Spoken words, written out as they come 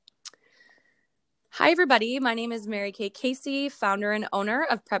Hi, everybody. My name is Mary Kay Casey, founder and owner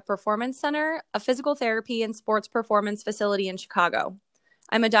of Prep Performance Center, a physical therapy and sports performance facility in Chicago.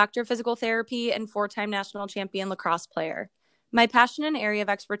 I'm a doctor of physical therapy and four-time national champion lacrosse player. My passion and area of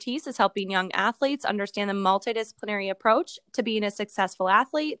expertise is helping young athletes understand the multidisciplinary approach to being a successful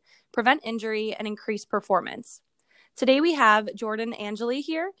athlete, prevent injury, and increase performance. Today we have Jordan Angeli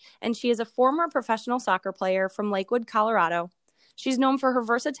here, and she is a former professional soccer player from Lakewood, Colorado. She's known for her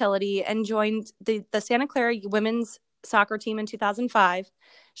versatility and joined the Santa Clara women's soccer team in 2005.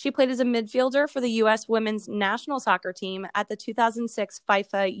 She played as a midfielder for the U.S. women's national soccer team at the 2006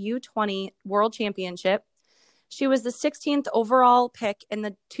 FIFA U20 World Championship. She was the 16th overall pick in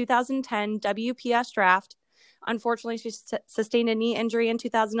the 2010 WPS draft. Unfortunately, she sustained a knee injury in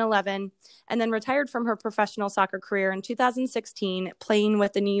 2011 and then retired from her professional soccer career in 2016, playing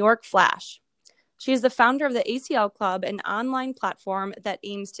with the New York Flash. She is the founder of the ACL Club, an online platform that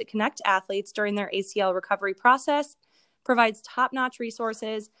aims to connect athletes during their ACL recovery process, provides top-notch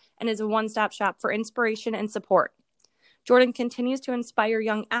resources, and is a one-stop shop for inspiration and support. Jordan continues to inspire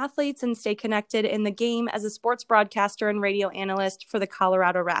young athletes and stay connected in the game as a sports broadcaster and radio analyst for the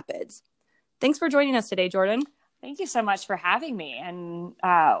Colorado Rapids. Thanks for joining us today, Jordan. Thank you so much for having me. And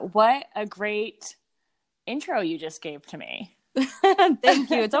what a great intro you just gave to me. Thank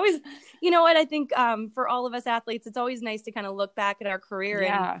you. It's always, you know what, I think for all of us athletes, it's always nice to kind of look back at our career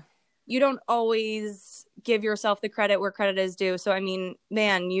and you don't always give yourself the credit where credit is due. So, I mean,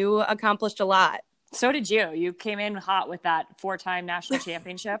 man, you accomplished a lot. So did you. You came in hot with that 4-time national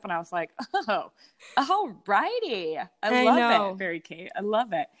championship. And I was like, oh, righty. I love it. Very Kate. I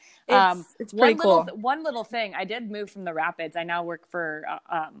love it. It's pretty cool. One little thing. I did move from the Rapids. I now work for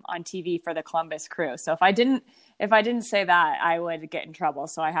on TV for the Columbus Crew. So if I didn't say that, I would get in trouble.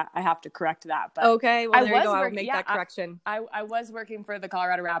 So I have to correct that. But okay, well, there you go. I will make that correction. I was working for the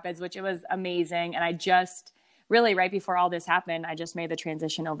Colorado Rapids, which it was amazing. And I just really right before all this happened, I just made the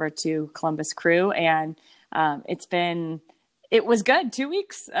transition over to Columbus Crew. And it was good. 2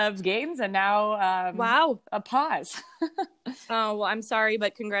 weeks of games and now a pause. Oh, well, I'm sorry,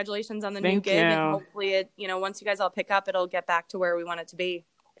 but congratulations on the new gig. And hopefully it, once you guys all pick up, it'll get back to where we want it to be.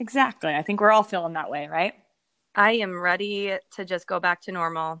 Exactly. I think we're all feeling that way, right? I am ready to just go back to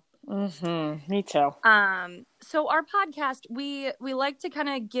normal. Mm-hmm. Me too. So our podcast, we like to kind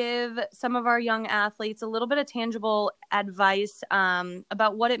of give some of our young athletes a little bit of tangible advice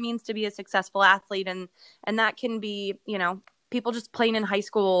about what it means to be a successful athlete. And that can be, people just playing in high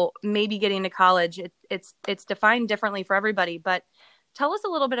school, maybe getting to college. It's defined differently for everybody. But tell us a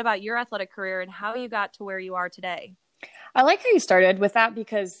little bit about your athletic career and how you got to where you are today. I like how you started with that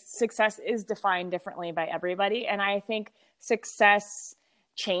because success is defined differently by everybody. And I think success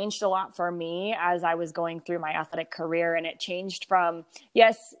changed a lot for me as I was going through my athletic career. And it changed from,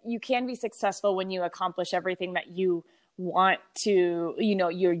 yes, you can be successful when you accomplish everything that you want to,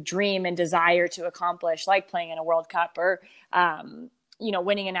 your dream and desire to accomplish, like playing in a World Cup or,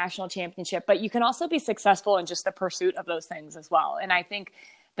 winning a national championship. But you can also be successful in just the pursuit of those things as well. And I think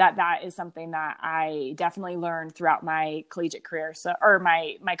that is something that I definitely learned throughout my collegiate career, or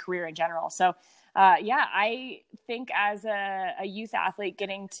my career in general. So, I think as a youth athlete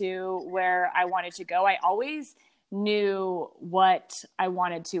getting to where I wanted to go, I always knew what I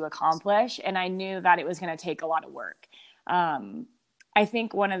wanted to accomplish, and I knew that it was going to take a lot of work. I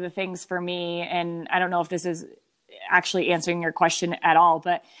think one of the things for me, and I don't know if this is actually answering your question at all,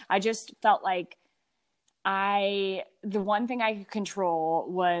 but I just felt like the one thing I could control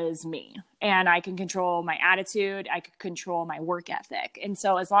was me, and I can control my attitude. I could control my work ethic. And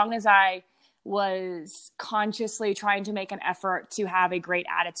so as long as I was consciously trying to make an effort to have a great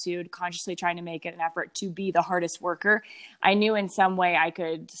attitude, consciously trying to make it an effort to be the hardest worker, I knew in some way I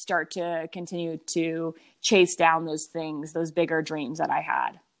could start to continue to chase down those things, those bigger dreams that I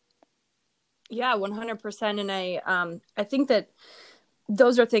had. Yeah, 100%. And I think that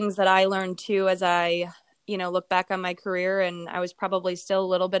those are things that I learned too, as I, look back on my career. And I was probably still a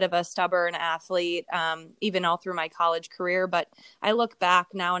little bit of a stubborn athlete, even all through my college career. But I look back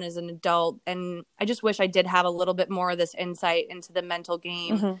now and as an adult, and I just wish I did have a little bit more of this insight into the mental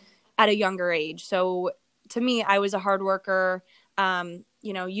game at a younger age. So to me, I was a hard worker.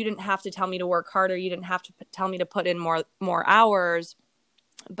 You didn't have to tell me to work harder. You didn't have to tell me to put in more hours.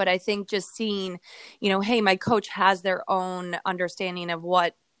 But I think just seeing, hey, my coach has their own understanding of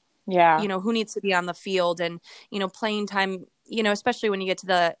what, who needs to be on the field, and, playing time, especially when you get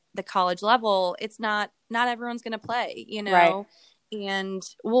to the college level, it's not everyone's going to play, Right. And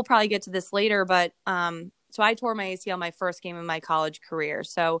we'll probably get to this later, but, so I tore my ACL my first game in my college career.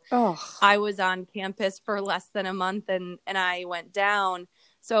 So I was on campus for less than a month and I went down.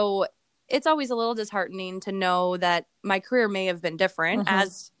 So it's always a little disheartening to know that my career may have been different,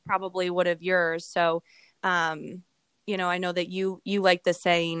 as probably would have yours. So, you know, I know that you like the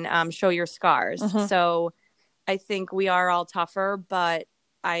saying, show your scars. So I think we are all tougher, but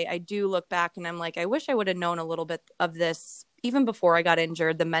I do look back and I'm like, I wish I would have known a little bit of this even before I got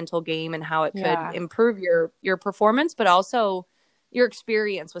injured, the mental game and how it could improve your performance, but also your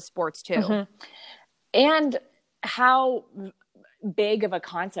experience with sports too. And how big of a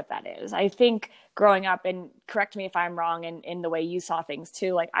concept that is. I think growing up, and correct me if I'm wrong in the way you saw things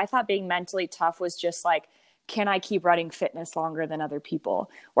too, like I thought being mentally tough was just like, can I keep running fitness longer than other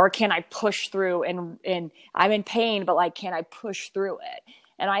people? Or can I push through and I'm in pain, but like, can I push through it?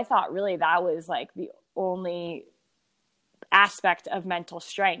 And I thought really that was like the only aspect of mental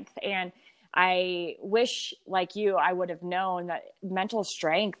strength. And I wish, like you, I would have known that mental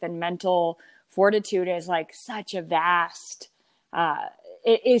strength and mental fortitude is like such a vast,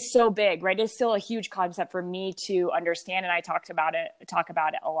 it is so big, right? It's still a huge concept for me to understand. And I talk about it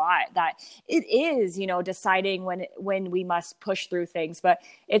a lot, that it is, you know, deciding when we must push through things, but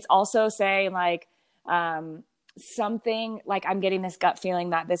it's also saying like, something like I'm getting this gut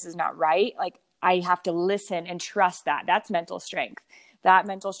feeling that this is not right. Like I have to listen and trust that. That's mental strength. That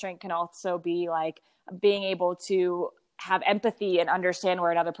mental strength can also be like being able to have empathy and understand where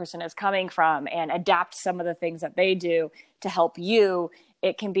another person is coming from and adapt some of the things that they do to help you.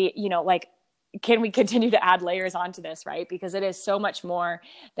 It can be, you know, like, can we continue to add layers onto this, right? Because it is so much more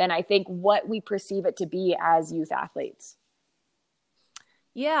than I think what we perceive it to be as youth athletes.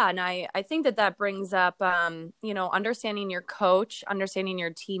 Yeah. And I think that brings up, you know, understanding your coach, understanding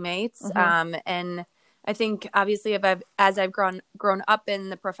your teammates. And I think obviously as I've grown up in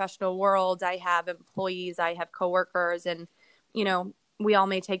the professional world, I have employees, I have coworkers, and, you know, we all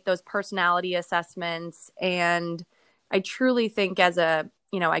may take those personality assessments. And I truly think as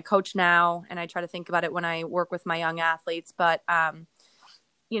you know, I coach now and I try to think about it when I work with my young athletes, but,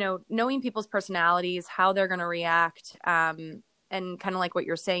 you know, knowing people's personalities, how they're going to react, and kind of like what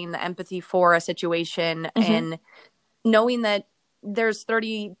you're saying, the empathy for a situation, and knowing that there's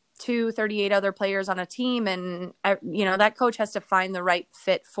 32, 38 other players on a team, and you know, that coach has to find the right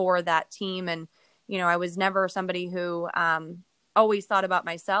fit for that team. And, you know, I was never somebody who always thought about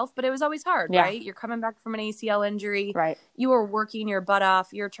myself, but it was always hard, right? You're coming back from an ACL injury, right? You were working your butt off.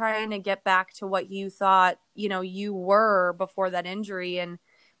 You're trying to get back to what you thought, you know, you were before that injury. And,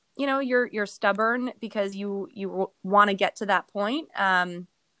 you know, you're stubborn because you want to get to that point. And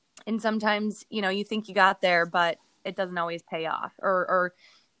sometimes, you know, you think you got there, but it doesn't always pay off, or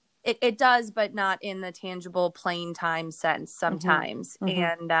it does, but not in the tangible playing time sense sometimes.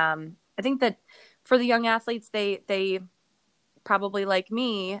 And I think that for the young athletes, they probably like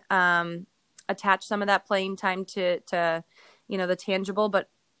me, attach some of that playing time to, you know, the tangible. But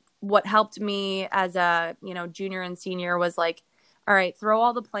what helped me as a, you know, junior and senior was like, all right, throw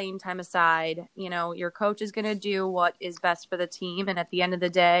all the playing time aside. You know, your coach is going to do what is best for the team. And at the end of the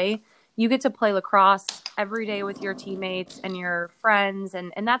day, you get to play lacrosse every day with your teammates and your friends.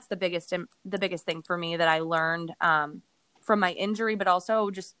 And that's the biggest thing for me that I learned from my injury, but also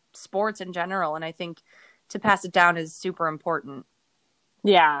just sports in general. And I think to pass it down is super important.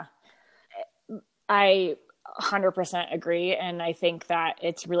 Yeah, I 100% agree. And I think that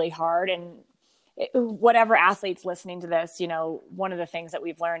it's really hard. And whatever athletes listening to this, you know, one of the things that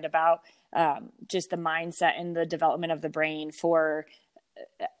we've learned about just the mindset and the development of the brain for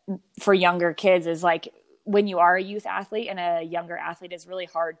younger kids is like, when you are a youth athlete and a younger athlete, is really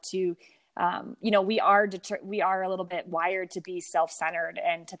hard to, you know, we are a little bit wired to be self-centered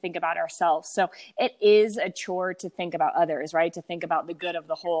and to think about ourselves. So it is a chore to think about others, right? To think about the good of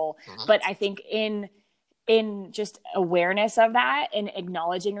the whole. But I think in just awareness of that and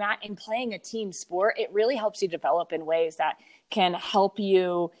acknowledging that and playing a team sport, it really helps you develop in ways that can help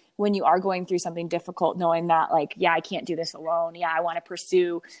you when you are going through something difficult, knowing that like, yeah, I can't do this alone. Yeah, I want to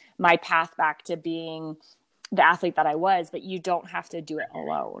pursue my path back to being the athlete that I was, but you don't have to do it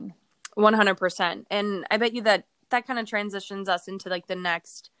alone. 100%. And I bet you that kind of transitions us into like the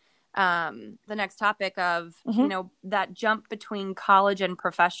next topic of, you know, that jump between college and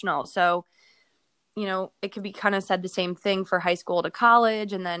professional. So, you know, it could be kind of said the same thing for high school to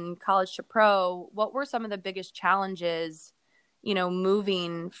college and then college to pro. What were some of the biggest challenges, you know,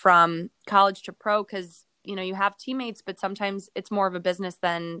 moving from college to pro? Because, you know, you have teammates, but sometimes it's more of a business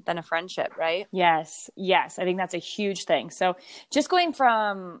than a friendship, right? Yes. I think that's a huge thing. So just going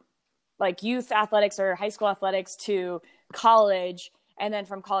from like youth athletics or high school athletics to college, And then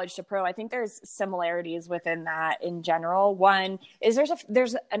from college to pro, I think there's similarities within that in general. One is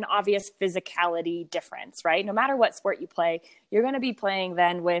there's an obvious physicality difference, right? No matter what sport you play, you're going to be playing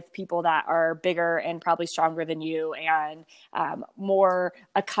then with people that are bigger and probably stronger than you and more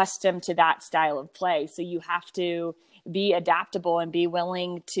accustomed to that style of play. So you have to be adaptable and be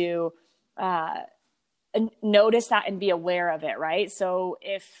willing to notice that and be aware of it, right? So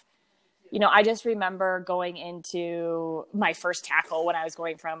if I just remember going into my first tackle when I was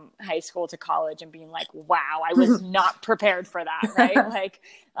going from high school to college and being like, wow, I was not prepared for that, right? Like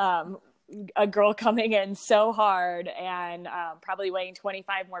a girl coming in so hard and probably weighing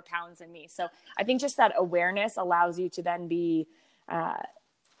 25 more pounds than me. So I think just that awareness allows you to then be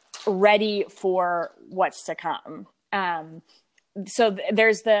ready for what's to come. So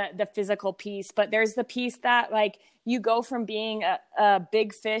there's the physical piece, but there's the piece that like you go from being a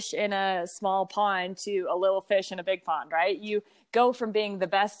big fish in a small pond to a little fish in a big pond, right? You go from being the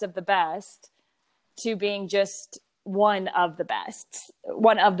best of the best to being just one of the best.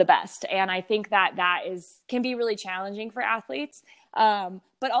 And I think that can be really challenging for athletes.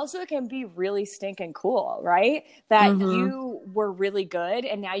 But also it can be really stinking cool, right? That you were really good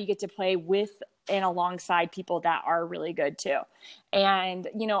and now you get to play with and alongside people that are really good too. And,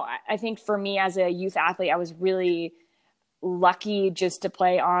 I think for me as a youth athlete, I was really lucky just to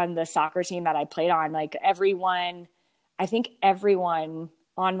play on the soccer team that I played on. Like everyone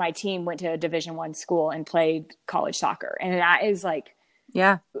on my team went to a Division I school and played college soccer. And that is like,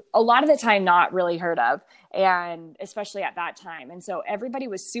 a lot of the time not really heard of, and especially at that time. And so everybody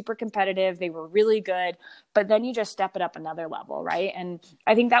was super competitive. They were really good, but then you just step it up another level. Right. And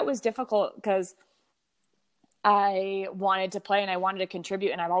I think that was difficult because I wanted to play and I wanted to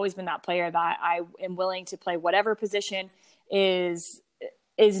contribute. And I've always been that player that I am willing to play whatever position is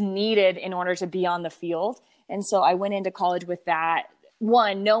needed in order to be on the field. And so I went into college with that,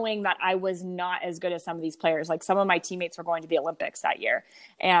 one, knowing that I was not as good as some of these players. Like some of my teammates were going to the Olympics that year.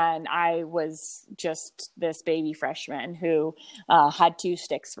 And I was just this baby freshman who had 2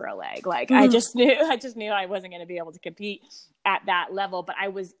 sticks for a leg. Like I just knew I wasn't going to be able to compete at that level, but I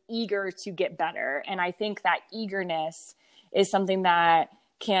was eager to get better. And I think that eagerness is something that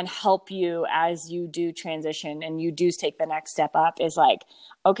can help you as you do transition and you do take the next step up, is like,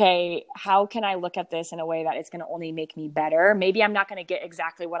 okay, how can I look at this in a way that it's going to only make me better? Maybe I'm not going to get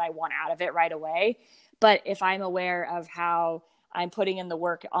exactly what I want out of it right away, but if I'm aware of how I'm putting in the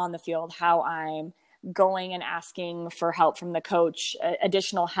work on the field, how I'm going and asking for help from the coach,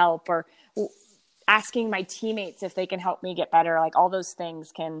 additional help, or asking my teammates if they can help me get better, like all those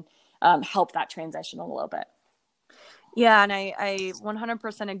things can help that transition a little bit. Yeah. And I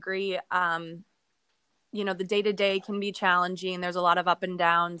 100% agree. The day-to-day can be challenging. There's a lot of up and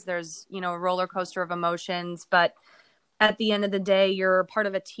downs. There's, a roller coaster of emotions, but at the end of the day, you're part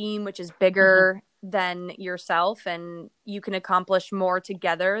of a team, which is bigger than yourself, and you can accomplish more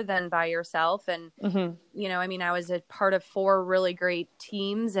together than by yourself. And, I was a part of 4 really great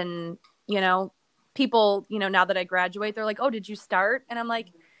teams, and, people, now that I graduate, they're like, oh, did you start? And I'm like,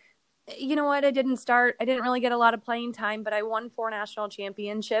 you know what? I didn't start. I didn't really get a lot of playing time, but I won 4 national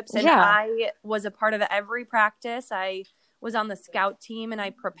championships, and I was a part of every practice. I was on the scout team and I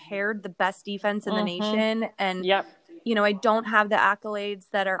prepared the best defense in the nation. And, I don't have the accolades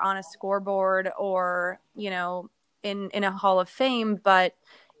that are on a scoreboard or, in a Hall of Fame, but,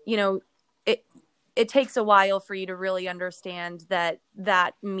 it takes a while for you to really understand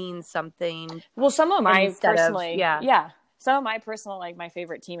that means something. Well, some of my personally, some of my personal, like my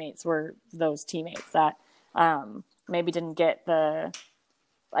favorite teammates were those teammates that maybe didn't get the,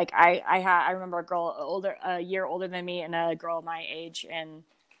 like I remember a year older than me and a girl my age, and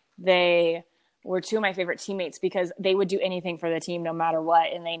they were 2 of my favorite teammates because they would do anything for the team no matter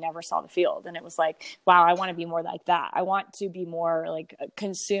what, and they never saw the field. And it was like, wow, I want to be more like that. I want to be more like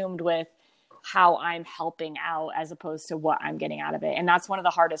consumed with how I'm helping out as opposed to what I'm getting out of it. And that's one of the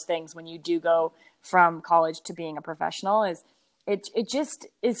hardest things when you do go from college to being a professional, is it just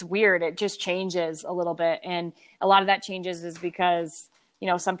is weird. It just changes a little bit. And a lot of that changes is because,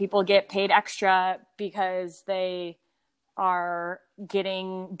 some people get paid extra because they are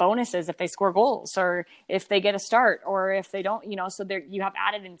getting bonuses if they score goals, or if they get a start, or if they don't, so there you have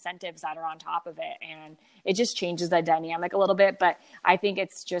added incentives that are on top of it. And it just changes the dynamic a little bit. But I think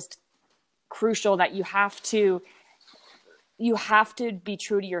it's just crucial that you have to be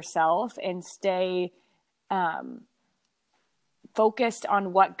true to yourself and stay focused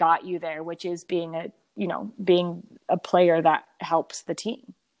on what got you there, which is being a player that helps the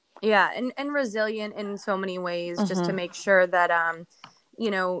team. Yeah. And resilient in so many ways, just to make sure that,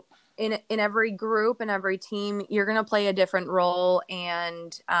 in every group and every team, you're going to play a different role,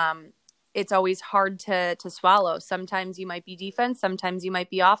 and it's always hard to swallow. Sometimes you might be defense, sometimes you might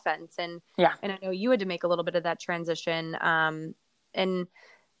be offense, and I know you had to make a little bit of that transition. And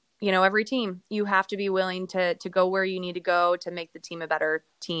every team, you have to be willing to go where you need to go to make the team a better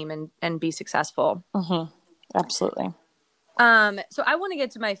team and be successful. Mm-hmm. Absolutely. So I want to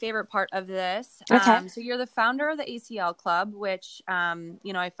get to my favorite part of this. Okay. So you're the founder of the ACL Club, which,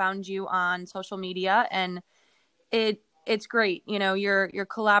 I found you on social media, and it's great. You're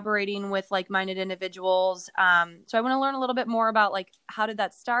collaborating with like-minded individuals. So I want to learn a little bit more about like, how did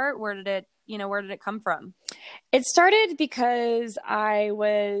that start? Where did it come from? It started because I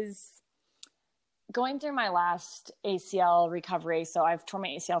was going through my last ACL recovery. So I've torn my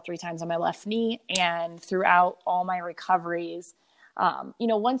ACL 3 times on my left knee, and throughout all my recoveries,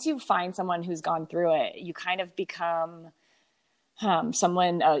 once you find someone who's gone through it, you kind of become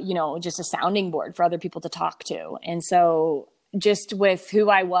someone, just a sounding board for other people to talk to. And so just with who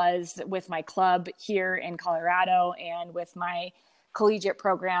I was with my club here in Colorado and with my collegiate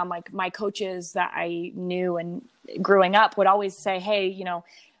program, like my coaches that I knew and growing up would always say, hey,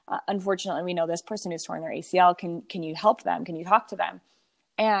 unfortunately, we know this person who's torn their ACL. Can you help them? Can you talk to them?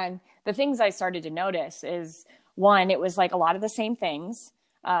 And the things I started to notice is, one, it was like a lot of the same things.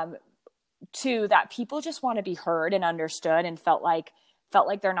 2, that people just want to be heard and understood and felt like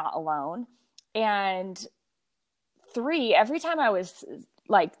they're not alone. And 3, every time I was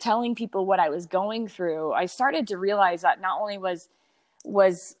like telling people what I was going through, I started to realize that not only was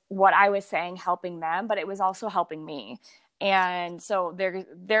what I was saying helping them, but it was also helping me. And so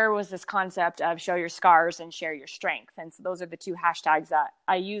there was this concept of show your scars and share your strength. And so those are the 2 hashtags that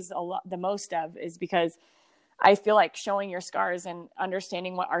I use the most of, is because I feel like showing your scars and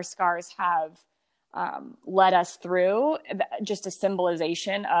understanding what our scars have led us through, just a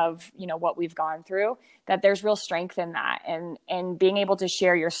symbolization of, what we've gone through, that there's real strength in that. And being able to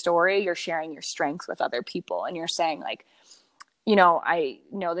share your story, you're sharing your strengths with other people. And you're saying like, I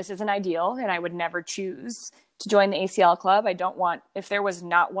know this isn't ideal, and I would never choose to join the ACL Club. I don't want, if there was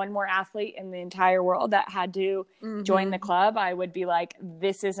not one more athlete in the entire world that had to join the club, I would be like,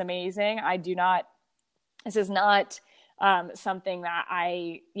 this is amazing. This is not something that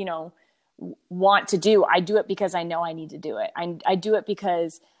I, want to do. I do it because I know I need to do it. I do it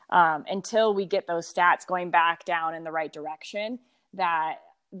because until we get those stats going back down in the right direction, that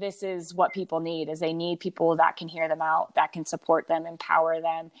this is what people need, is they need people that can hear them out, that can support them, empower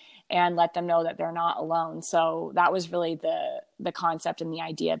them, and let them know that they're not alone. So that was really the concept and the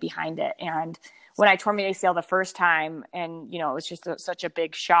idea behind it. And when I tore my ACL the first time, and, it was just such a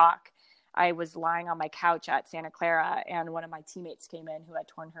big shock, I was lying on my couch at Santa Clara, and one of my teammates came in who had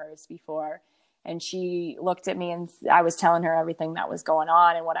torn hers before. And she looked at me, and I was telling her everything that was going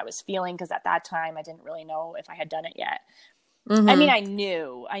on and what I was feeling, because at that time I didn't really know if I had done it yet. Mm-hmm. I mean, I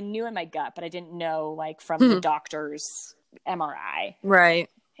knew in my gut, but I didn't know like from the doctor's MRI. Right.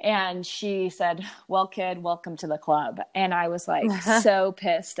 And she said, well, kid, welcome to the club. And I was like so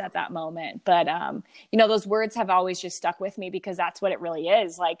pissed at that moment. But, those words have always just stuck with me, because that's what it really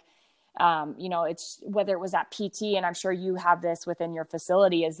is. Like, it's whether it was at PT, and I'm sure you have this within your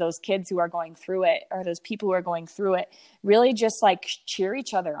facility, is those kids who are going through it, or those people who are going through it, really just like cheer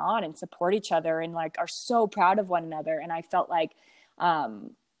each other on and support each other, and like are so proud of one another. And I felt like,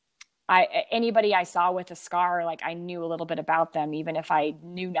 anybody I saw with a scar, like I knew a little bit about them, even if I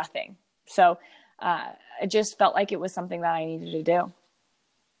knew nothing. So, it just felt like it was something that I needed to do.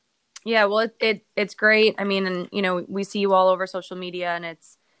 Yeah, well, it's great. I mean, and, we see you all over social media, and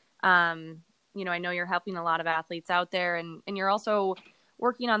it's, I know you're helping a lot of athletes out there, and you're also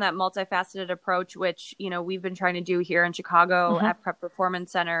working on that multifaceted approach, which, we've been trying to do here in Chicago at Prep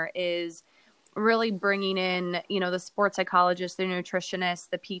Performance Center, is really bringing in, the sports psychologist, the nutritionist,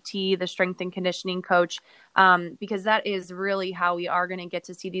 the PT, the strength and conditioning coach, because that is really how we are going to get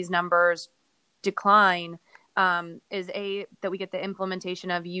to see these numbers decline, is that we get the implementation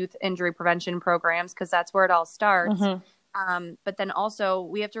of youth injury prevention programs, because that's where it all starts. But then also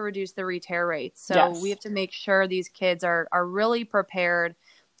we have to reduce the re-tear rates. So we have to make sure these kids are really prepared.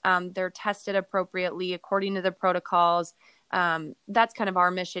 They're tested appropriately according to the protocols. That's kind of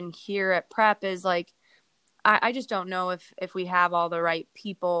our mission here at Prep, is like, I just don't know if we have all the right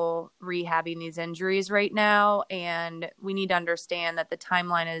people rehabbing these injuries right now. And we need to understand that the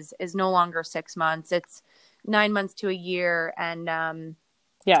timeline is no longer 6 months. It's 9 months to a year. And,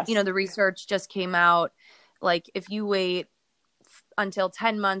 the research just came out. Like, if you wait until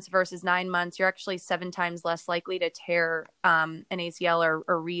 10 months versus 9 months, you're actually 7 times less likely to tear an ACL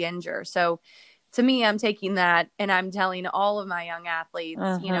or re-injure. So to me, I'm taking that and I'm telling all of my young athletes,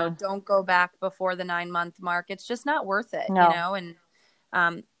 don't go back before the 9-month mark. It's just not worth it, No. and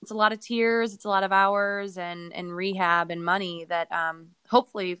it's a lot of tears, it's a lot of hours and rehab and money that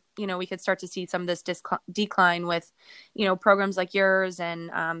hopefully, we could start to see some of this decline with, programs like yours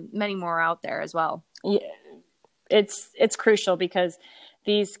and many more out there as well. Yeah, it's crucial because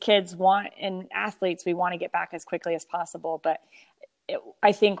these kids and athletes, we want to get back as quickly as possible. But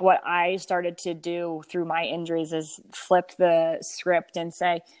I think what I started to do through my injuries is flip the script and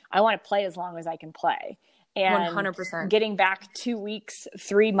say, I want to play as long as I can play. And 100%. Getting back 2 weeks,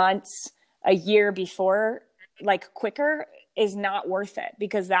 3 months, a year before, like quicker, is not worth it,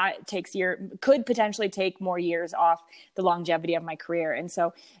 because that could potentially take more years off the longevity of my career. And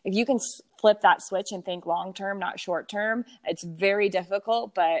so if you can flip that switch and think long-term, not short-term, it's very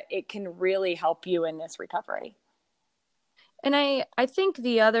difficult, but it can really help you in this recovery. And I think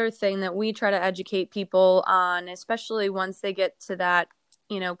the other thing that we try to educate people on, especially once they get to that,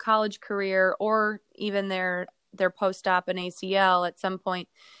 college career or even their post-op and ACL at some point,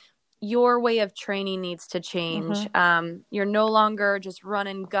 your way of training needs to change. You're no longer just run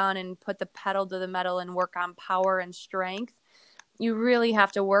and gun and put the pedal to the metal and work on power and strength. You really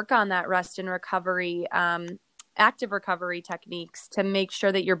have to work on that rest and recovery, active recovery techniques to make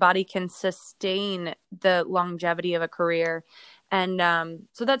sure that your body can sustain the longevity of a career. And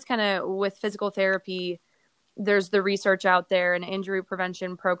so that's kind of with physical therapy. There's the research out there and injury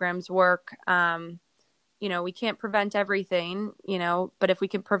prevention programs work. We can't prevent everything, but if we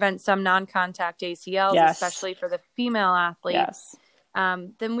can prevent some non-contact ACLs, yes. especially for the female athletes, yes.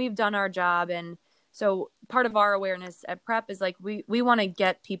 Then we've done our job. And so part of our awareness at Prep is like, we want to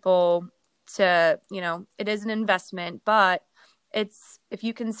get people to, it is an investment, but if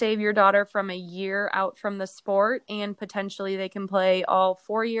you can save your daughter from a year out from the sport and potentially they can play all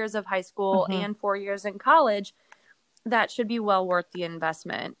 4 years of high school and 4 years in college, that should be well worth the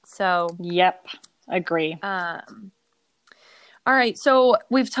investment. So, yep. Agree. All right. So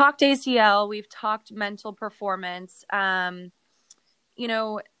we've talked ACL, we've talked mental performance. I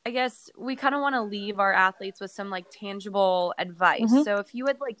guess we kind of want to leave our athletes with some like tangible advice. So if you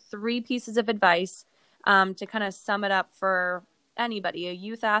had like 3 pieces of advice to kind of sum it up for anybody, a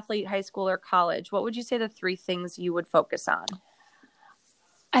youth athlete, high school or college, what would you say the 3 things you would focus on?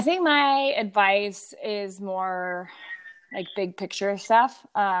 I think my advice is more like big picture stuff.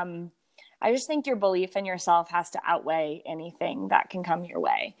 I just think your belief in yourself has to outweigh anything that can come your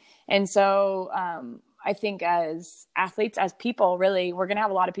way. And so I think as athletes, as people, really, we're going to have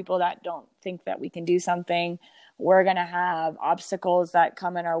a lot of people that don't think that we can do something. We're going to have obstacles that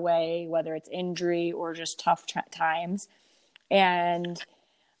come in our way, whether it's injury or just tough times. And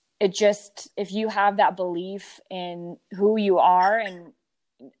if you have that belief in who you are, and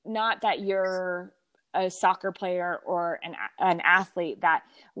not that you're a soccer player or an athlete, that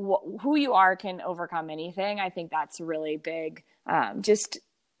who you are can overcome anything. I think that's really big. Just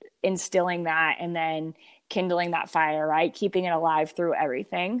instilling that and then kindling that fire, right? Keeping it alive through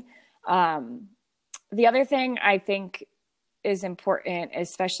everything. The other thing I think is important,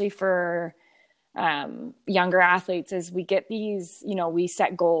 especially for younger athletes, is we get these, we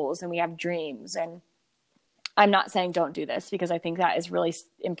set goals and we have dreams, and I'm not saying don't do this, because I think that is really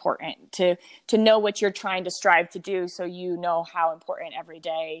important to know what you're trying to strive to do, so you know how important every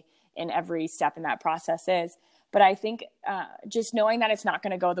day and every step in that process is. But I think just knowing that it's not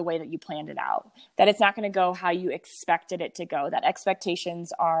going to go the way that you planned it out, that it's not going to go how you expected it to go, that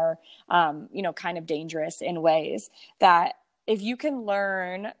expectations are, kind of dangerous in ways that if you can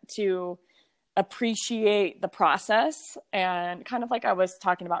learn to appreciate the process, and kind of like I was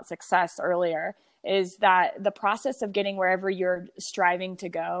talking about success earlier, is that the process of getting wherever you're striving to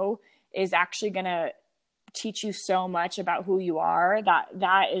go is actually going to teach you so much about who you are,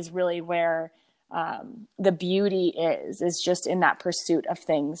 that is really where the beauty is just in that pursuit of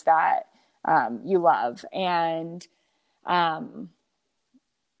things that you love. And the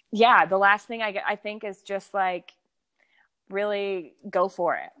last thing I think is just like, really go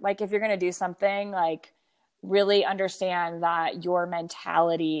for it. Like if you're going to do something, like really understand that your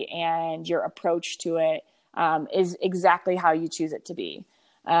mentality and your approach to it is exactly how you choose it to be.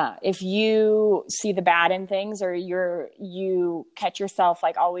 If you see the bad in things, or you catch yourself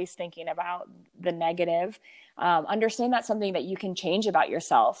like always thinking about the negative, understand that's something that you can change about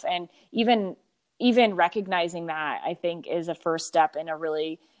yourself. And even recognizing that, I think, is a first step in a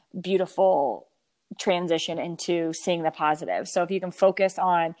really beautiful transition into seeing the positive. So if you can focus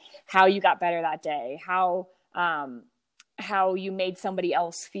on how you got better that day, how you made somebody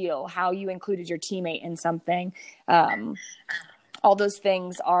else feel, how you included your teammate in something, all those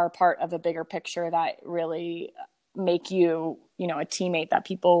things are part of a bigger picture that really make you, you know, a teammate that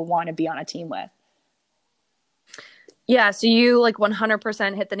people want to be on a team with. Yeah, so you like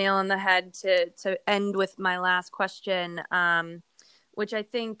 100% hit the nail on the head to end with my last question, which I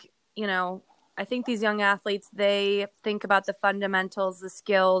think, you know, I think these young athletes, they think about the fundamentals, the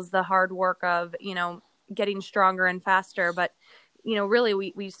skills, the hard work of, you know, getting stronger and faster. But, you know, really,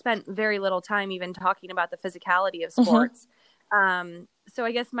 we spent very little time even talking about the physicality of Mm-hmm. sports. So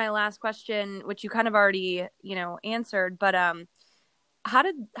I guess my last question, which you kind of already, you know, answered, but how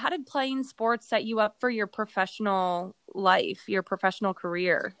did playing sports set you up for your professional life, your professional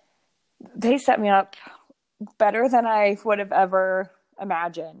career? They set me up better than I would have ever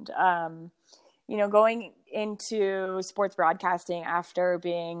imagined. You know, going into sports broadcasting after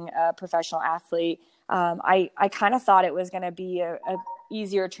being a professional athlete, I kind of thought it was going to be a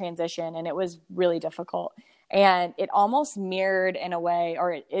easier transition, and it was really difficult. And it almost mirrored in a way,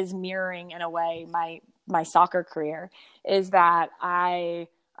 or it is mirroring in a way, my soccer career, is that I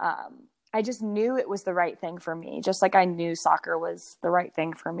just knew it was the right thing for me, just like I knew soccer was the right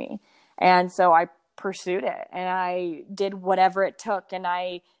thing for me. And so I pursued it, and I did whatever it took, and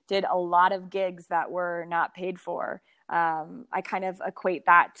I did a lot of gigs that were not paid for. I kind of equate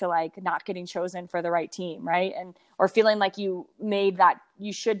that to like not getting chosen for the right team, right? And or feeling like you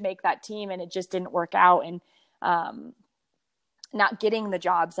should make that team and it just didn't work out, and not getting the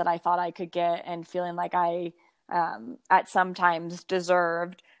jobs that I thought I could get, and feeling like I at some times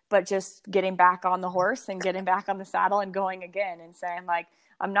deserved, but just getting back on the horse and getting back on the saddle and going again and saying like,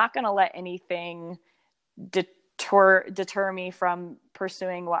 I'm not going to let anything deter me from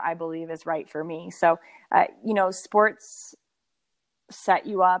pursuing what I believe is right for me. So, you know, sports set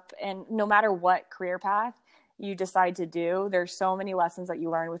you up, and no matter what career path you decide to do, there's so many lessons that you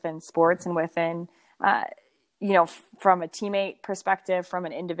learn within sports and within, you know, from a teammate perspective, from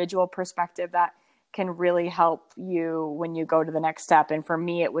an individual perspective, that can really help you when you go to the next step. And for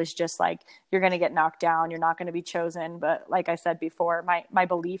me, it was just like, you're going to get knocked down. You're not going to be chosen. But like I said before, my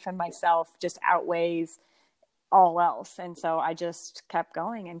belief in myself just outweighs all else. And so I just kept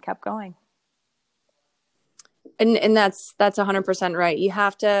going and kept going. And that's 100% right. You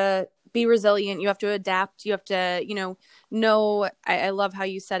have to be resilient. You have to adapt. You have to, you know, I love how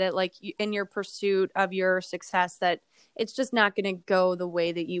you said it, like in your pursuit of your success, that it's just not going to go the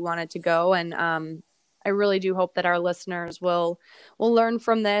way that you want it to go. And I really do hope that our listeners will learn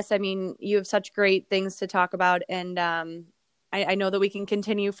from this. I mean, you have such great things to talk about, and I know that we can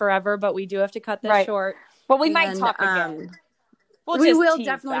continue forever, but we do have to cut this Right. short. Well, we might And talk again. we will tease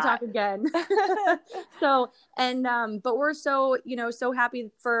definitely that. talk again. So, and but we're so, you know, so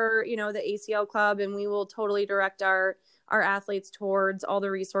happy for, you know, the ACL Club, and we will totally direct our athletes towards all the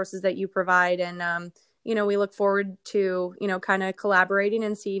resources that you provide. And you know, we look forward to, you know, kind of collaborating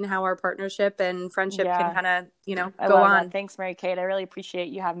and seeing how our partnership and friendship can Yeah. kind of, you know, I go love on. that. Thanks, Mary Kate. I really appreciate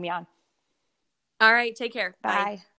you having me on. All right, take care. Bye. Bye.